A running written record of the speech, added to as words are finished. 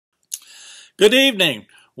Good evening.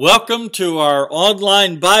 Welcome to our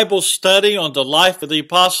online Bible study on the life of the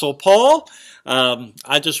Apostle Paul.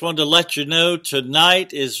 I just wanted to let you know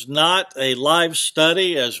tonight is not a live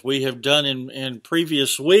study as we have done in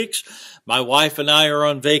previous weeks. My wife and I are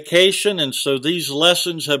on vacation, and so these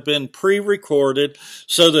lessons have been pre-recorded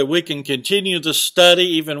so that we can continue the study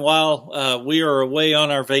even while we are away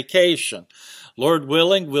on our vacation. Lord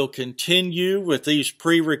willing, we'll continue with these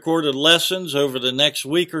pre-recorded lessons over the next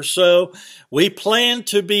week or so. We plan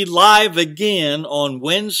to be live again on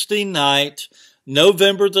Wednesday night,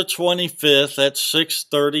 November the 25th at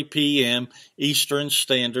 6:30 p.m. Eastern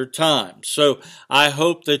Standard Time. So I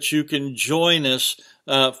hope that you can join us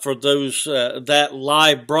for that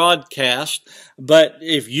live broadcast. But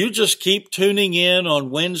if you just keep tuning in on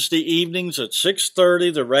Wednesday evenings at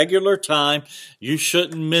 6:30, the regular time, you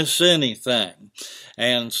shouldn't miss anything.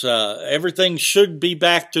 And everything should be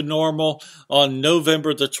back to normal on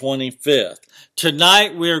November the 25th.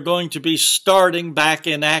 Tonight we are going to be starting back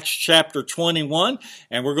in Acts chapter 21,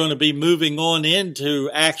 and we're going to be moving on into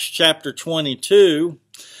Acts chapter 22.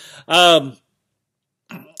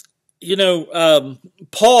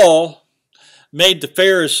 Paul made the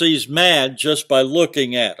Pharisees mad just by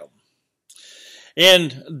looking at them.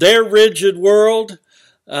 In their rigid world,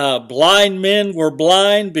 blind men were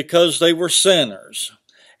blind because they were sinners.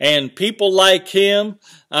 And people like him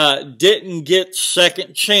didn't get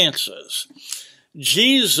second chances.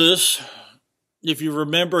 Jesus, if you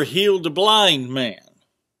remember, healed a blind man.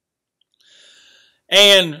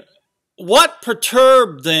 And what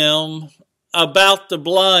perturbed them about the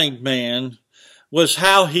blind man was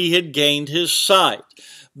how he had gained his sight.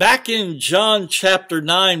 Back in John chapter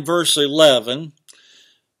 9, verse 11,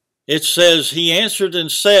 it says, "He answered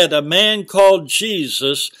and said, A man called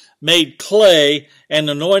Jesus made clay and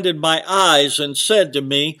anointed my eyes and said to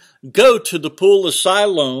me, Go to the pool of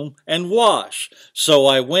Siloam and wash. So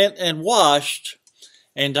I went and washed,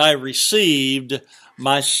 and I received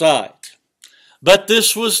my sight." But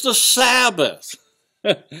this was the Sabbath.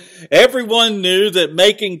 Everyone knew that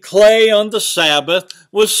making clay on the Sabbath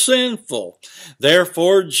was sinful.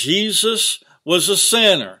 Therefore, Jesus was a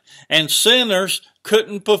sinner, and sinners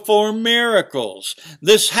couldn't perform miracles.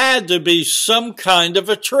 This had to be some kind of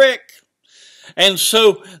a trick. And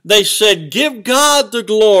so they said, "Give God the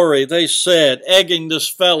glory," they said, egging this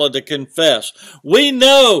fellow to confess. "We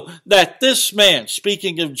know that this man,"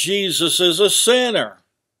 speaking of Jesus, "is a sinner."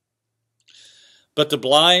 But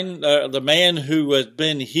the man who had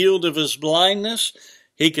been healed of his blindness,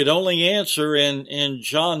 he could only answer in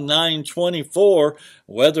John 9:24,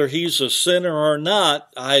 "Whether he's a sinner or not,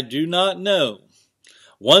 I do not know.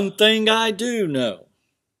 One thing I do know,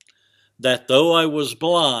 that though I was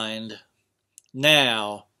blind,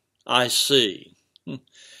 now I see."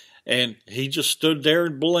 And he just stood there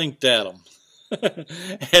and blinked at him.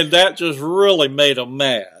 And that just really made him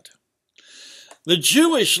mad. The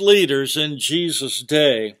Jewish leaders in Jesus'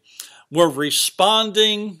 day were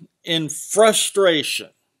responding in frustration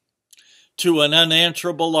to an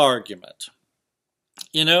unanswerable argument.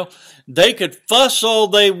 You know, they could fuss all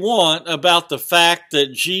they want about the fact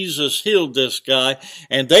that Jesus healed this guy,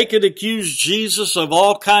 and they could accuse Jesus of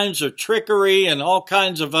all kinds of trickery and all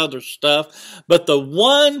kinds of other stuff, but the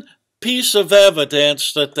one piece of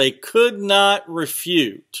evidence that they could not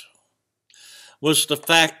refute was the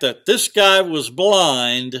fact that this guy was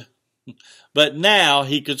blind, but now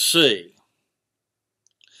he could see.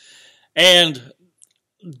 And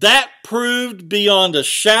that proved beyond a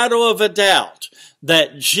shadow of a doubt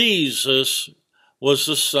that Jesus was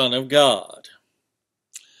the Son of God.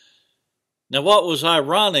 Now, what was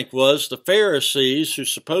ironic was the Pharisees, who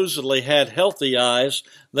supposedly had healthy eyes,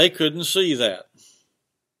 they couldn't see that.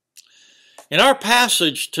 In our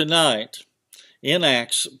passage tonight, in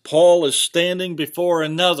Acts, Paul is standing before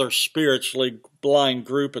another spiritually blind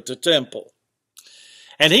group at the temple.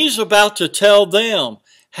 And he's about to tell them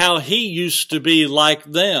how he used to be like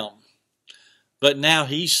them, but now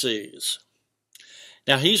he sees.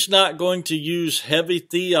 Now, he's not going to use heavy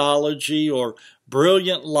theology or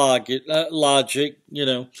brilliant logic,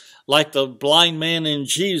 like the blind man in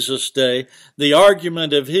Jesus' day. The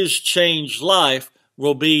argument of his changed life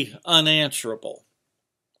will be unanswerable.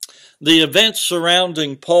 The events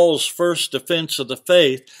surrounding Paul's first defense of the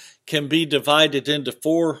faith can be divided into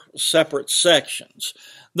 4 separate sections.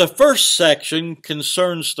 The first section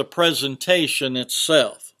concerns the presentation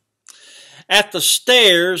itself. At the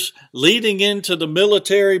stairs leading into the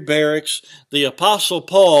military barracks, the Apostle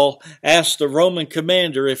Paul asked the Roman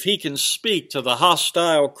commander if he can speak to the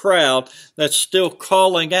hostile crowd that's still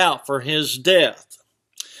calling out for his death.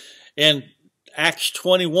 In Acts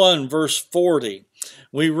 21, verse 40,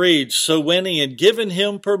 We read, "So when he had given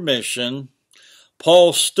him permission,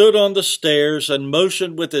 Paul stood on the stairs and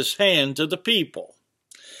motioned with his hand to the people.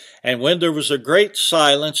 And when there was a great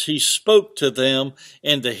silence, he spoke to them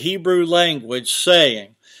in the Hebrew language,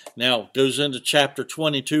 saying," now it goes into chapter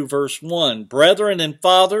 22, verse 1, "Brethren and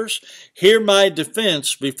fathers, hear my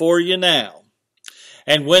defense before you now."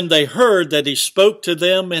 And when they heard that he spoke to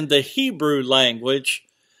them in the Hebrew language,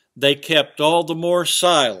 they kept all the more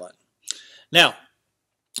silent. Now,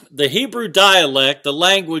 the Hebrew dialect, the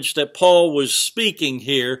language that Paul was speaking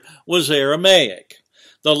here, was Aramaic,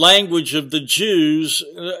 the language of the Jews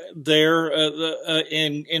there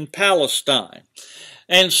in Palestine.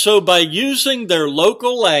 And so by using their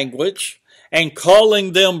local language and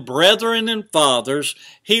calling them brethren and fathers,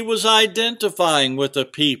 he was identifying with the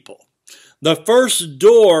people. The first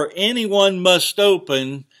door anyone must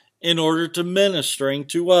open in order to ministering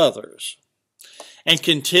to others. And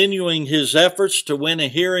continuing his efforts to win a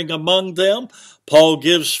hearing among them, Paul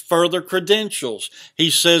gives further credentials. He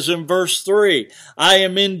says in verse 3, "I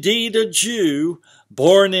am indeed a Jew,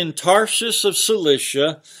 born in Tarshish of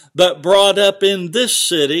Cilicia, but brought up in this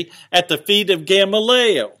city at the feet of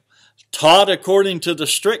Gamaliel, taught according to the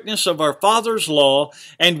strictness of our father's law,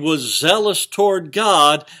 and was zealous toward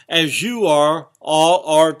God, as you all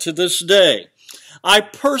are to this day. I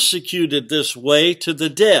persecuted this way to the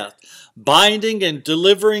death, binding and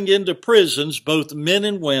delivering into prisons both men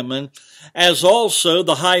and women, as also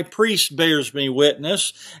the high priest bears me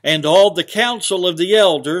witness, and all the council of the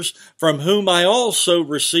elders, from whom I also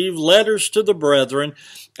received letters to the brethren,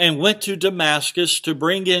 and went to Damascus to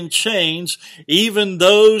bring in chains even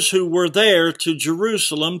those who were there to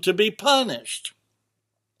Jerusalem to be punished."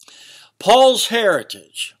 Paul's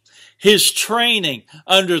heritage, his training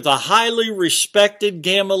under the highly respected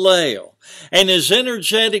Gamaliel, and his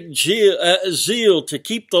energetic zeal to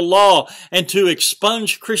keep the law and to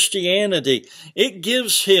expunge Christianity, it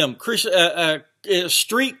gives him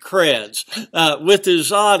street creds with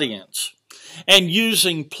his audience. And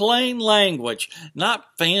using plain language,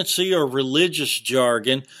 not fancy or religious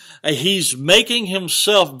jargon, he's making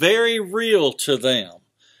himself very real to them.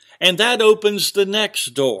 And that opens the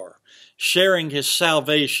next door, sharing his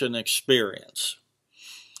salvation experience.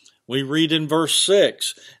 We read in verse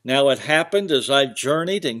 6, "Now it happened as I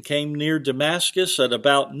journeyed and came near Damascus at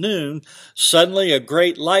about noon, suddenly a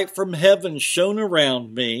great light from heaven shone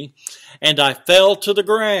around me, and I fell to the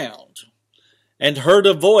ground, and heard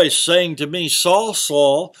a voice saying to me, 'Saul,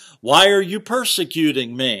 Saul, why are you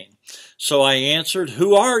persecuting me?' So I answered,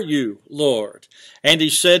 'Who are you, Lord?' And he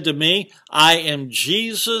said to me, 'I am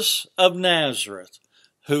Jesus of Nazareth,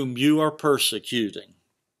 whom you are persecuting.'"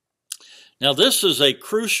 Now this is a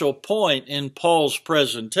crucial point in Paul's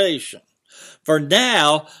presentation. For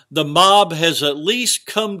now, the mob has at least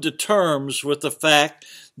come to terms with the fact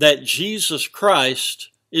that Jesus Christ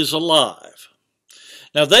is alive.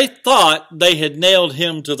 Now they thought they had nailed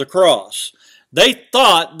him to the cross. They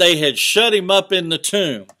thought they had shut him up in the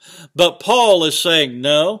tomb. But Paul is saying,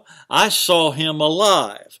 "No, I saw him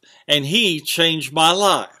alive, and he changed my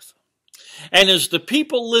life." And as the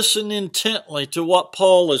people listen intently to what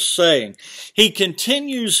Paul is saying, he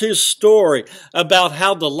continues his story about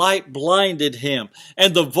how the light blinded him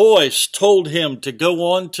and the voice told him to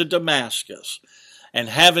go on to Damascus. And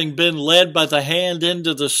having been led by the hand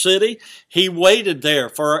into the city, he waited there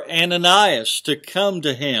for Ananias to come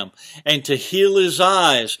to him and to heal his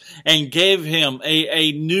eyes, and gave him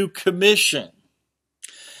a new commission.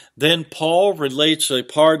 Then Paul relates a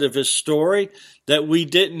part of his story that we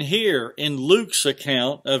didn't hear in Luke's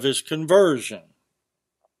account of his conversion.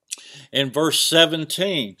 In verse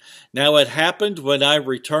 17, "Now it happened when I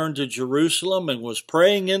returned to Jerusalem and was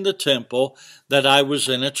praying in the temple that I was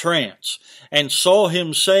in a trance, and saw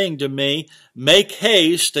him saying to me, 'Make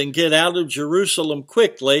haste and get out of Jerusalem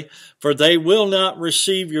quickly, for they will not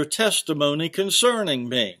receive your testimony concerning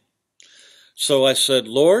me.' So I said,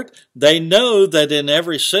 'Lord, they know that in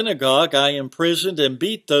every synagogue I imprisoned and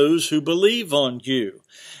beat those who believe on you.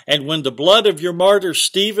 And when the blood of your martyr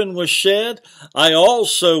Stephen was shed, I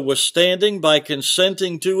also was standing by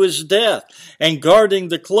consenting to his death and guarding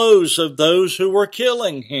the clothes of those who were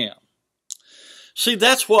killing him.'" See,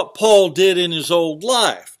 that's what Paul did in his old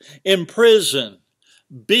life. Imprison,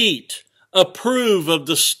 beat, approve of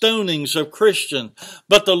the stonings of Christians.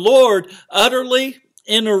 But the Lord utterly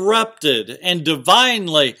interrupted and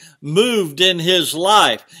divinely moved in his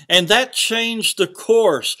life, and that changed the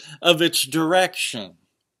course of its direction.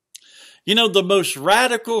 You know, the most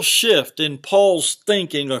radical shift in Paul's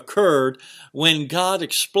thinking occurred when God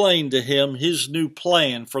explained to him his new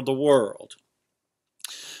plan for the world.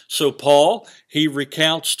 So Paul, he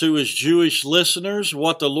recounts to his Jewish listeners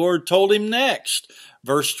what the Lord told him next.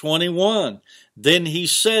 Verse 21, then he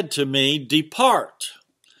said to me, depart,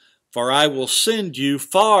 for I will send you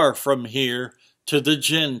far from here to the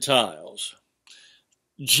Gentiles.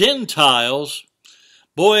 Gentiles,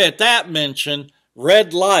 boy, at that mention,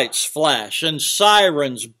 red lights flash and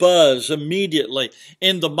sirens buzz immediately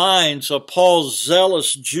in the minds of Paul's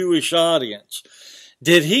zealous Jewish audience.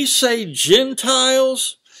 Did he say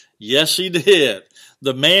Gentiles? Yes, he did.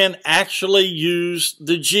 The man actually used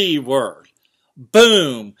the G word.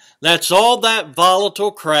 Boom! That's all that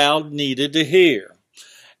volatile crowd needed to hear.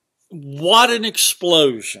 What an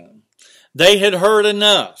explosion. They had heard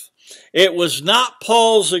enough. It was not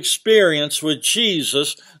Paul's experience with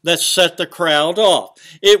Jesus that set the crowd off.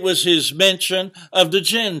 It was his mention of the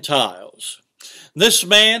Gentiles. This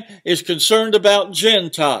man is concerned about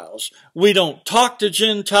Gentiles. We don't talk to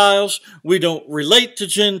Gentiles. We don't relate to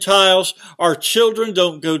Gentiles. Our children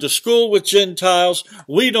don't go to school with Gentiles.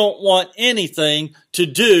 We don't want anything to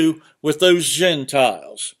do with those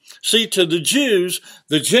Gentiles. See, to the Jews,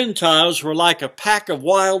 the Gentiles were like a pack of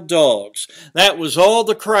wild dogs. That was all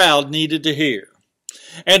the crowd needed to hear.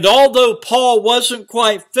 And although Paul wasn't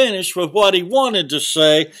quite finished with what he wanted to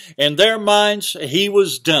say, in their minds, he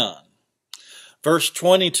was done. Verse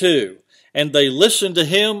 22, and they listened to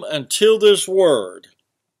him until this word.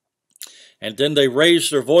 And then they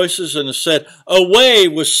raised their voices and said, away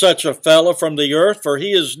with such a fellow from the earth, for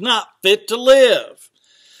he is not fit to live.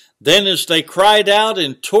 Then as they cried out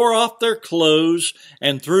and tore off their clothes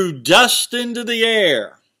and threw dust into the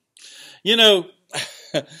air. You know,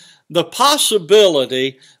 the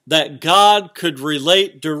possibility that God could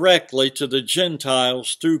relate directly to the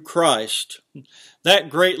Gentiles through Christ,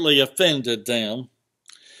 that greatly offended them.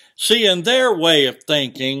 See, in their way of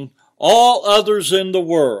thinking, all others in the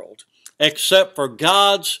world, except for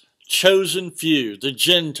God's chosen few, the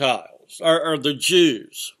Gentiles, or the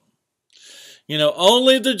Jews, you know,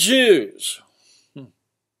 only the Jews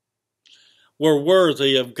were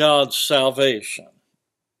worthy of God's salvation.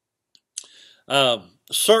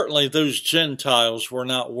 Certainly those Gentiles were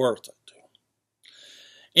not worth it.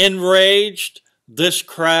 Enraged, this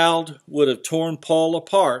crowd would have torn Paul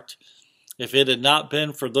apart if it had not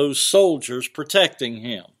been for those soldiers protecting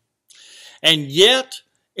him. And yet,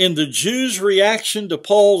 in the Jews' reaction to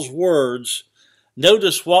Paul's words,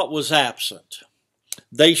 notice what was absent.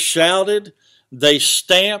 They shouted, they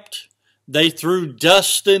stamped, they threw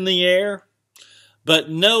dust in the air, but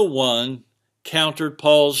no one countered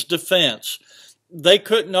Paul's defense. They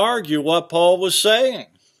couldn't argue what Paul was saying.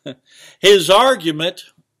 His argument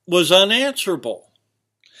was unanswerable.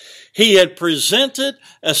 He had presented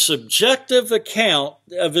a subjective account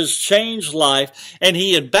of his changed life, and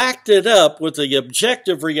he had backed it up with the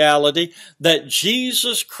objective reality that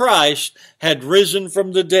Jesus Christ had risen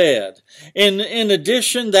from the dead. In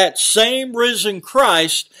addition, that same risen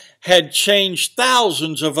Christ had changed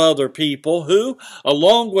thousands of other people who,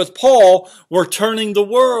 along with Paul, were turning the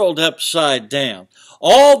world upside down.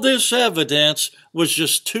 All this evidence was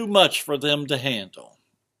just too much for them to handle.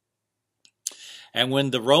 And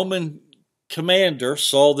when the Roman commander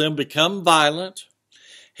saw them become violent,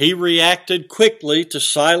 he reacted quickly to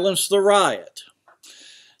silence the riot.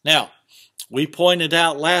 Now, we pointed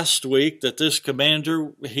out last week that this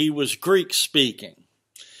commander, he was Greek-speaking.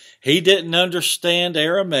 He didn't understand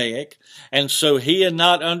Aramaic, and so he had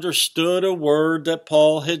not understood a word that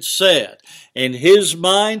Paul had said. In his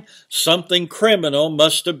mind, something criminal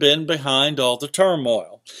must have been behind all the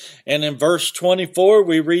turmoil. And in verse 24,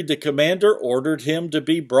 we read the commander ordered him to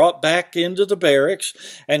be brought back into the barracks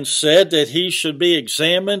and said that he should be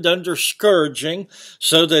examined under scourging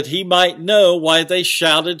so that he might know why they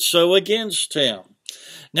shouted so against him.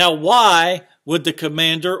 Now, why would the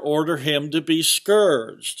commander order him to be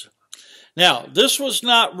scourged? Now, this was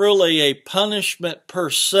not really a punishment per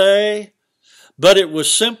se, but it was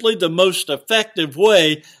simply the most effective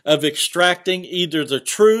way of extracting either the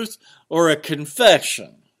truth or a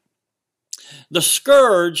confession. The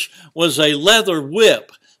scourge was a leather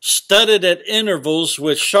whip studded at intervals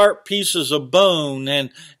with sharp pieces of bone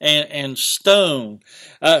and stone.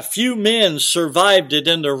 Few men survived it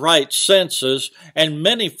in their right senses, and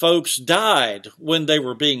many folks died when they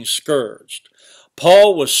were being scourged.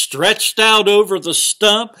 Paul was stretched out over the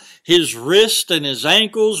stump. His wrists and his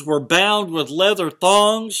ankles were bound with leather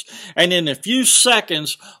thongs, and in a few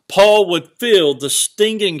seconds, Paul would feel the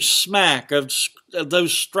stinging smack of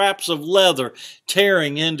those straps of leather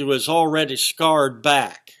tearing into his already scarred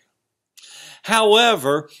back.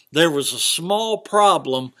 However, there was a small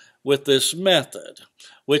problem with this method.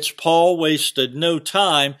 which Paul wasted no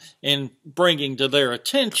time in bringing to their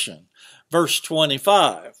attention. Verse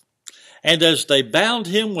 25, and as they bound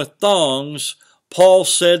him with thongs, Paul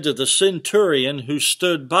said to the centurion who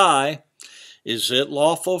stood by, is it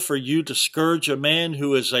lawful for you to scourge a man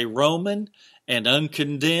who is a Roman and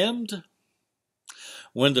uncondemned?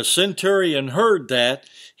 When the centurion heard that,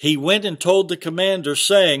 he went and told the commander,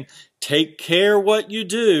 saying, take care what you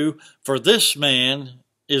do, for this man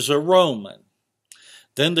is a Roman.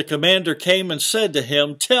 Then the commander came and said to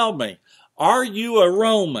him, tell me, are you a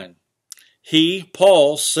Roman? He,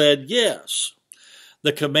 Paul, said yes.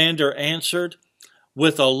 The commander answered,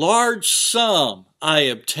 with a large sum I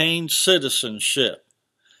obtained citizenship.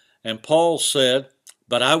 And Paul said,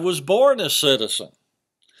 but I was born a citizen.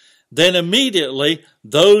 Then immediately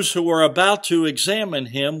those who were about to examine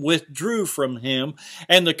him withdrew from him,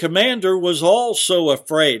 and the commander was also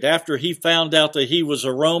afraid after he found out that he was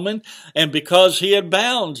a Roman and because he had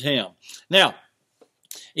bound him. Now,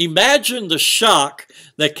 imagine the shock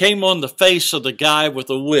that came on the face of the guy with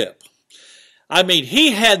the whip. I mean,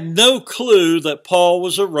 he had no clue that Paul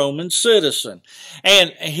was a Roman citizen.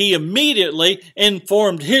 And he immediately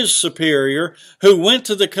informed his superior, who went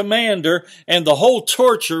to the commander, and the whole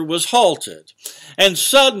torture was halted. And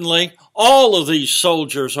suddenly, all of these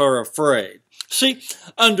soldiers are afraid. See,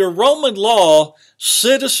 under Roman law,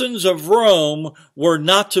 citizens of Rome were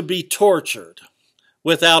not to be tortured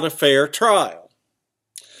without a fair trial.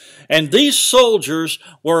 And these soldiers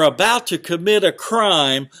were about to commit a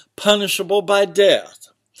crime punishable by death.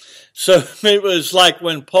 So it was like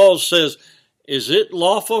when Paul says, is it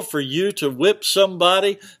lawful for you to whip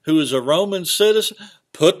somebody who is a Roman citizen?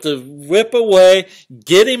 Put the whip away,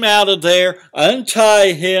 get him out of there,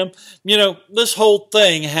 untie him. You know, this whole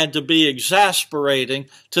thing had to be exasperating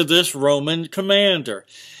to this Roman commander.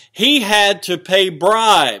 He had to pay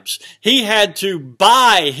bribes. He had to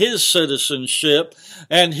buy his citizenship,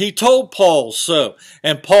 and he told Paul so.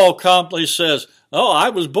 And Paul calmly says, oh, I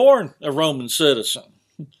was born a Roman citizen.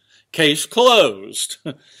 Case closed.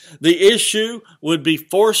 The issue would be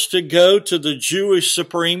forced to go to the Jewish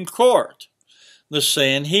Supreme Court, the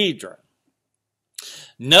Sanhedrin.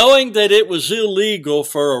 Knowing that it was illegal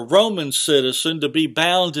for a Roman citizen to be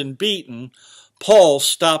bound and beaten, Paul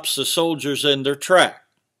stops the soldiers in their tracks.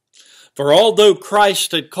 For although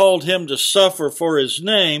Christ had called him to suffer for his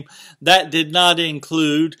name, that did not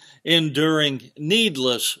include enduring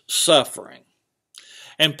needless suffering.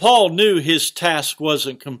 And Paul knew his task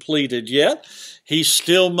wasn't completed yet. He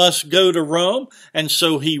still must go to Rome, and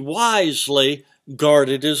so he wisely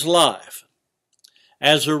guarded his life.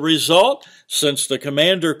 As a result, since the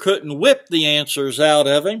commander couldn't whip the answers out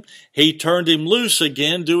of him, he turned him loose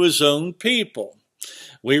again to his own people.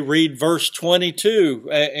 We read verse 22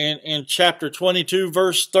 in chapter 22,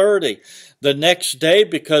 verse 30. The next day,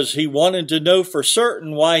 because he wanted to know for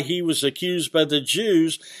certain why he was accused by the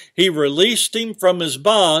Jews, he released him from his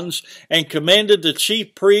bonds and commanded the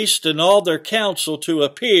chief priest and all their council to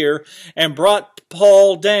appear, and brought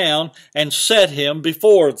Paul down and set him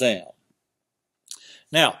before them.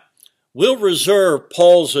 Now, we'll reserve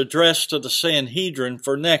Paul's address to the Sanhedrin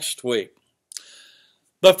for next week.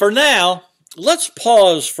 But for now, let's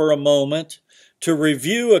pause for a moment to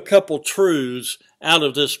review a couple truths out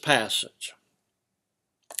of this passage.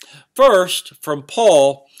 First, from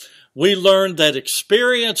Paul, we learned that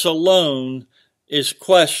experience alone is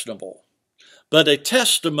questionable, but a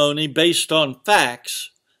testimony based on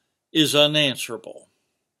facts is unanswerable.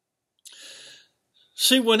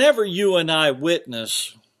 See, whenever you and I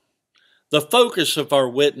witness, the focus of our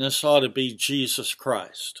witness ought to be Jesus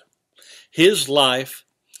Christ, His life,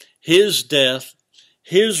 His death,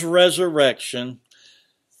 His resurrection.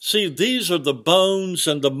 See, these are the bones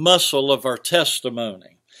and the muscle of our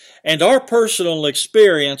testimony. And our personal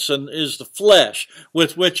experience is the flesh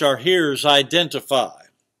with which our hearers identify.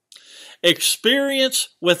 Experience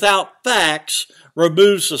without facts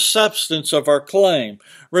removes the substance of our claim,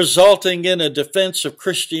 resulting in a defense of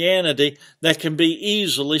Christianity that can be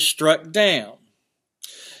easily struck down.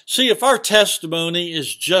 See, if our testimony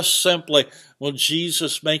is just simply, well,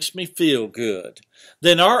 Jesus makes me feel good,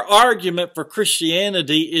 then our argument for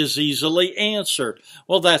Christianity is easily answered.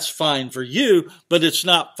 Well, that's fine for you, but it's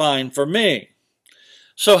not fine for me.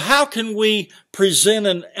 So how can we present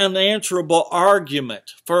an unanswerable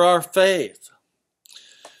argument for our faith?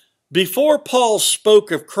 Before Paul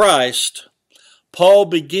spoke of Christ, Paul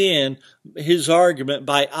began his argument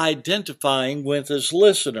by identifying with his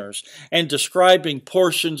listeners and describing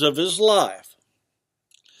portions of his life.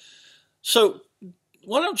 So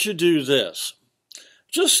why don't you do this?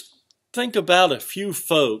 Just think about a few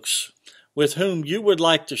folks with whom you would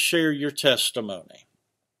like to share your testimony.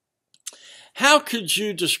 How could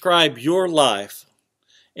you describe your life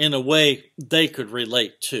in a way they could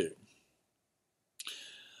relate to?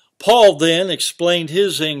 Paul then explained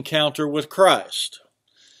his encounter with Christ.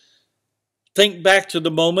 Think back to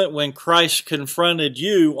the moment when Christ confronted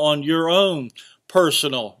you on your own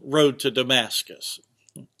personal road to Damascus.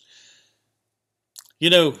 You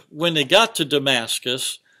know, when they got to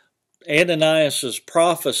Damascus, Ananias'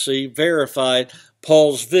 prophecy verified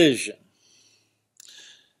Paul's vision.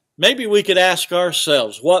 Maybe we could ask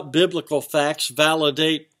ourselves, what biblical facts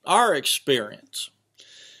validate our experience?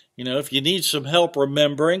 You know, if you need some help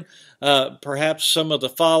remembering, perhaps some of the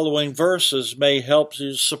following verses may help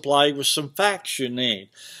you supply you with some facts you need.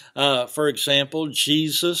 For example,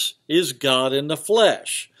 Jesus is God in the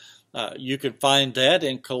flesh. You can find that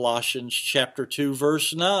in Colossians chapter 2,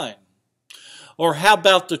 verse 9. Or how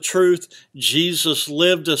about the truth, Jesus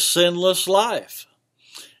lived a sinless life?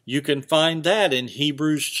 You can find that in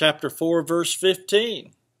Hebrews chapter 4, verse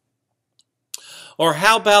 15. Or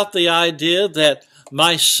how about the idea that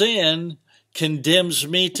my sin condemns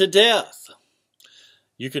me to death?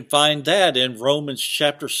 You can find that in Romans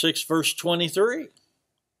chapter 6, verse 23.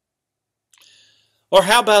 Or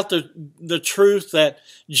how about the truth that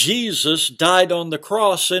Jesus died on the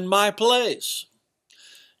cross in my place?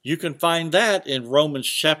 You can find that in Romans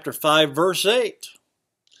chapter 5, verse 8.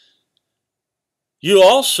 You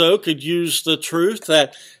also could use the truth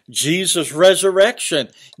that Jesus' resurrection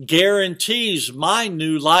guarantees my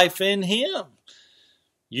new life in Him.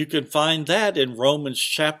 You can find that in Romans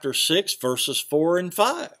chapter 6, verses 4 and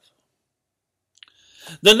 5.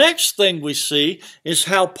 The next thing we see is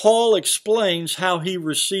how Paul explains how he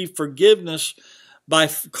received forgiveness by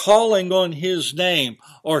calling on His name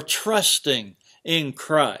or trusting in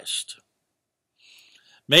Christ.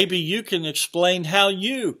 Maybe you can explain how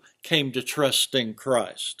you came to trust in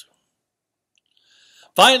Christ.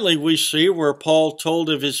 Finally, we see where Paul told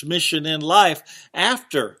of his mission in life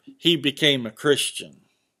after he became a Christian.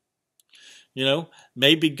 You know,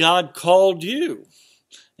 maybe God called you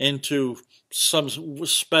into some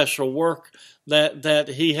special work that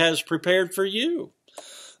He has prepared for you.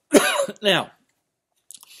 Now,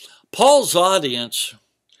 Paul's audience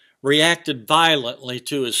reacted violently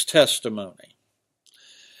to his testimony.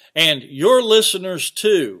 And your listeners,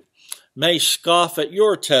 too, may scoff at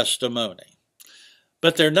your testimony,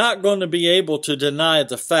 but they're not going to be able to deny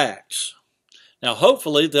the facts. Now,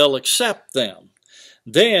 hopefully, they'll accept them.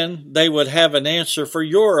 Then they would have an answer for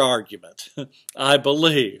your argument, I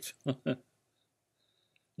believe.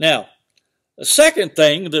 Now, the second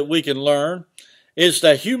thing that we can learn is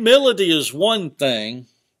that humility is one thing,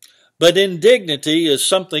 but indignity is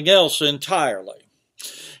something else entirely.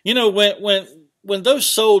 You know, when those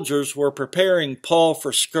soldiers were preparing Paul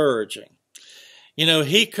for scourging, you know,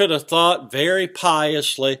 he could have thought very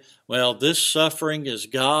piously, well, this suffering is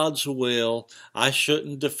God's will. I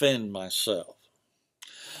shouldn't defend myself.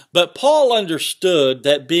 But Paul understood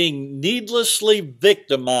that being needlessly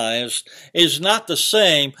victimized is not the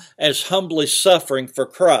same as humbly suffering for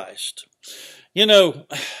Christ. You know,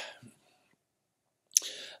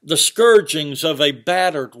 the scourgings of a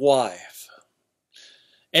battered wife,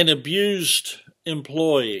 an abused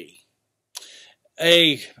employee,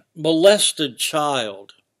 a molested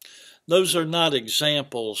child, those are not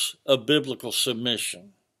examples of biblical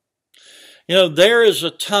submission. You know, there is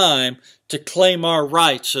a time to claim our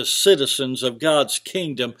rights as citizens of God's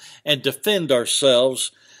kingdom and defend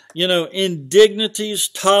ourselves. You know, indignities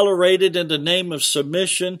tolerated in the name of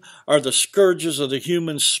submission are the scourges of the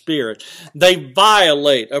human spirit. They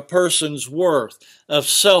violate a person's worth of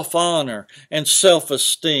self-honor and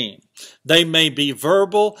self-esteem. They may be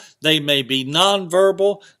verbal, they may be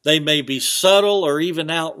nonverbal, they may be subtle or even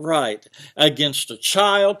outright against a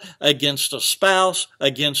child, against a spouse,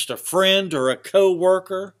 against a friend or a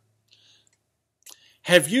co-worker.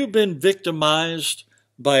 Have you been victimized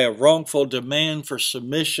by a wrongful demand for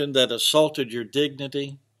submission that assaulted your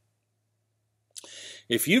dignity?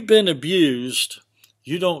 If you've been abused,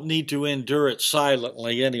 you don't need to endure it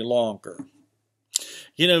silently any longer.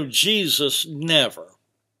 You know, Jesus never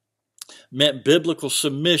meant biblical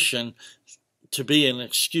submission to be an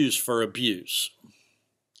excuse for abuse.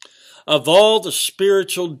 Of all the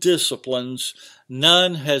spiritual disciplines,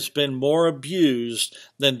 none has been more abused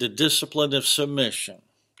than the discipline of submission.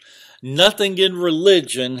 Nothing in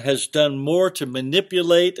religion has done more to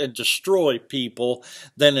manipulate and destroy people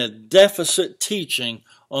than a deficit teaching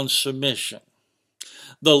on submission.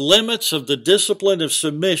 The limits of the discipline of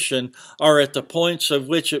submission are at the points of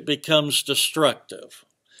which it becomes destructive.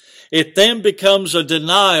 It then becomes a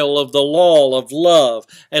denial of the law of love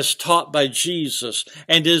as taught by Jesus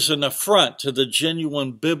and is an affront to the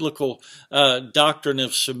genuine biblical doctrine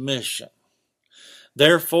of submission.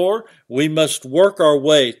 Therefore, we must work our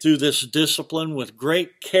way through this discipline with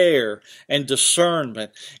great care and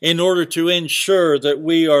discernment in order to ensure that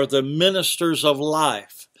we are the ministers of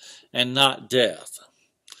life and not death.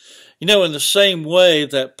 You know, in the same way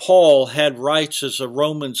that Paul had rights as a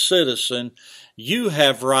Roman citizen, you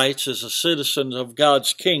have rights as a citizen of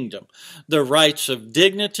God's kingdom, the rights of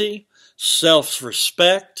dignity,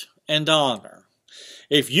 self-respect, and honor.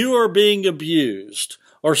 If you are being abused,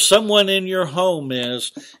 or someone in your home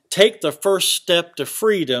is, take the first step to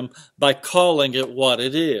freedom by calling it what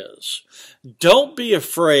it is. Don't be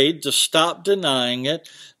afraid to stop denying it.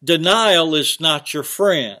 Denial is not your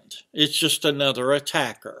friend. It's just another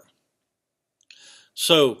attacker.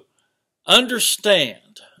 So,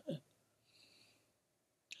 understand,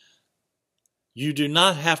 you do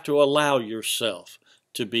not have to allow yourself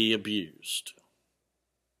to be abused.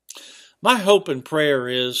 My hope and prayer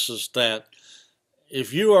is that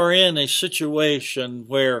if you are in a situation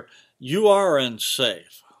where you are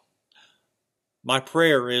unsafe, my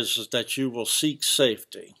prayer is that you will seek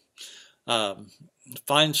safety.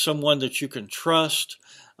 Find someone that you can trust.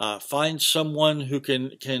 Find someone who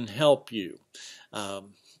can help you.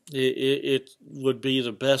 It would be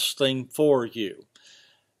the best thing for you.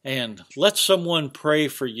 And let someone pray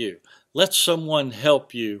for you. Let someone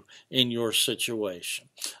help you in your situation.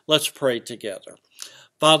 Let's pray together.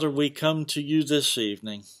 Father, we come to you this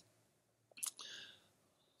evening.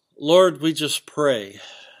 Lord, we just pray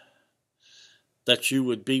that you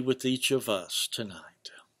would be with each of us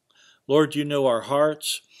tonight. Lord, you know our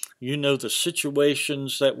hearts. You know the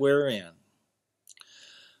situations that we're in.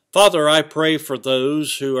 Father, I pray for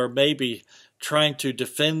those who are maybe trying to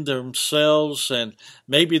defend themselves and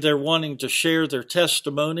maybe they're wanting to share their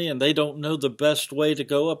testimony and they don't know the best way to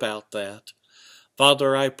go about that.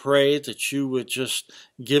 Father, I pray that you would just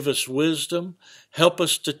give us wisdom. Help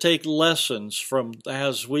us to take lessons from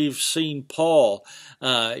as we've seen Paul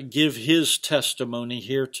give his testimony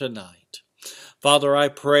here tonight. Father, I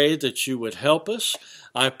pray that you would help us.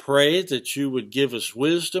 I pray that you would give us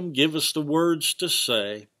wisdom, give us the words to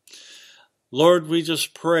say. Lord, we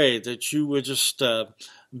just pray that you would just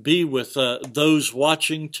be with those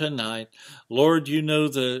watching tonight. Lord, you know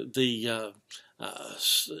the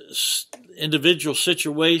individual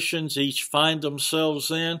situations each find themselves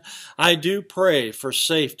in. I do pray for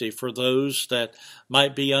safety for those that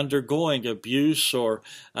might be undergoing abuse or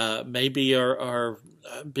maybe are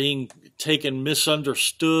being taken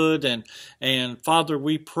misunderstood. And Father,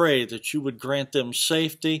 we pray that you would grant them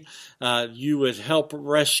safety. You would help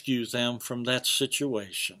rescue them from that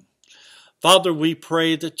situation. Father, we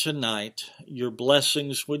pray that tonight your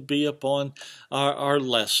blessings would be upon our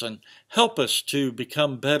lesson. Help us to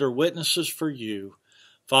become better witnesses for you.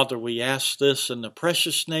 Father, we ask this in the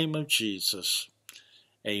precious name of Jesus.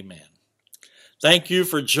 Amen. Thank you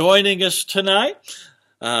for joining us tonight.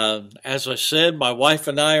 As I said, my wife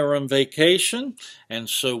and I are on vacation, and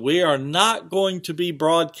so we are not going to be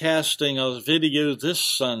broadcasting a video this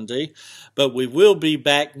Sunday, but we will be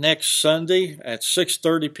back next Sunday at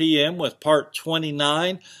 6:30 p.m. with part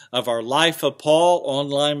 29 of our Life of Paul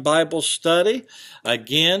online Bible study.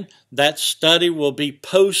 Again, that study will be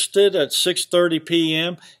posted at 6:30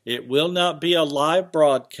 p.m. It will not be a live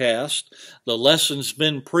broadcast. The lesson's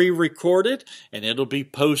been pre-recorded, and it'll be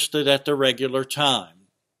posted at the regular time.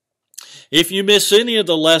 If you miss any of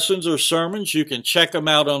the lessons or sermons, you can check them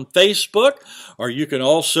out on Facebook, or you can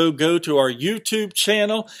also go to our YouTube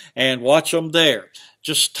channel and watch them there.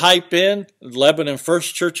 Just type in Lebanon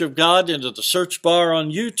First Church of God into the search bar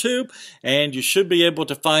on YouTube, and you should be able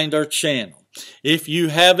to find our channel. If you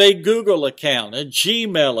have a Google account, a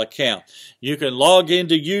Gmail account, you can log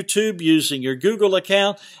into YouTube using your Google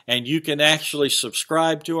account, and you can actually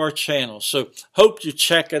subscribe to our channel. So hope you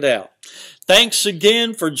check it out. Thanks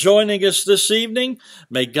again for joining us this evening.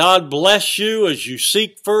 May God bless you as you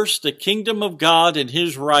seek first the kingdom of God and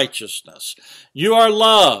His righteousness. You are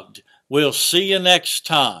loved. We'll see you next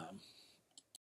time.